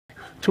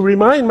To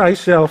remind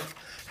myself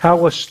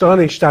how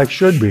astonished I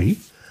should be,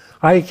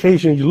 I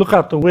occasionally look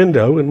out the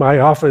window in my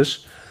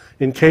office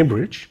in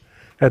Cambridge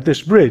at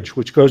this bridge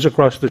which goes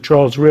across the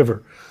Charles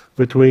River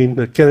between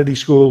the Kennedy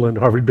School and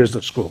Harvard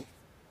Business School.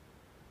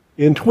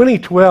 In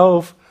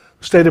 2012,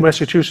 the state of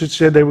Massachusetts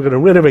said they were going to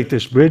renovate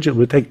this bridge. It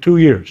would take 2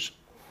 years.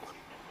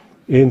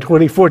 In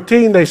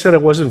 2014, they said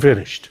it wasn't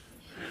finished.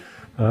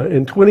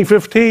 In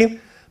 2015,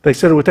 they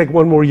said it would take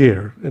 1 more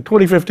year. In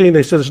 2015,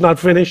 they said it's not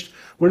finished.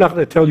 We're not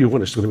going to tell you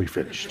when it's going to be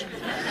finished.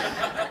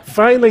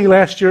 Finally,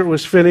 last year, it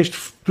was finished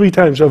 3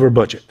 times over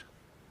budget.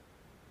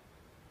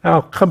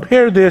 Now,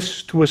 compare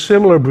this to a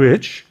similar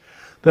bridge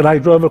that I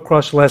drove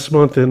across last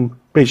month in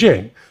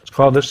Beijing. It's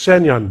called the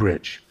Shenyang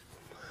Bridge.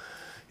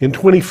 In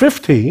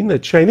 2015, the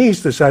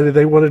Chinese decided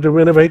they wanted to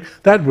renovate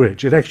that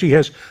bridge. It actually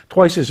has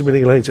twice as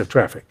many lanes of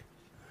traffic.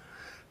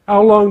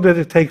 How long did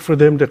it take for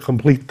them to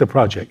complete the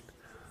project?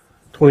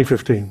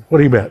 2015. What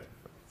do you bet?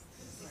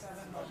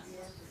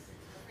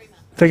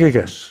 Take a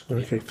guess.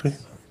 Okay.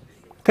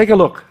 Take a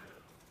look.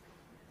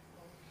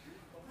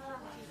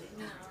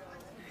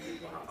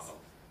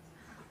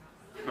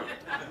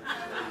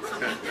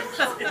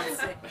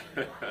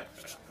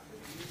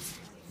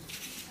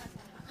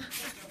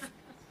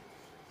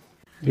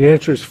 The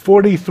answer is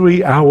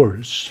 43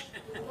 hours.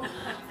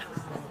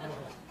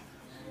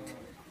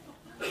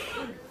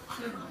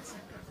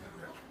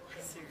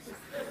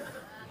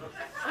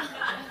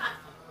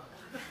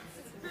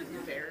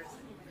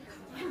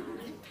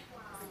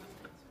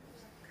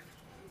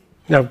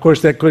 Now, of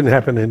course, that couldn't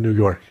happen in New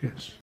York, yes.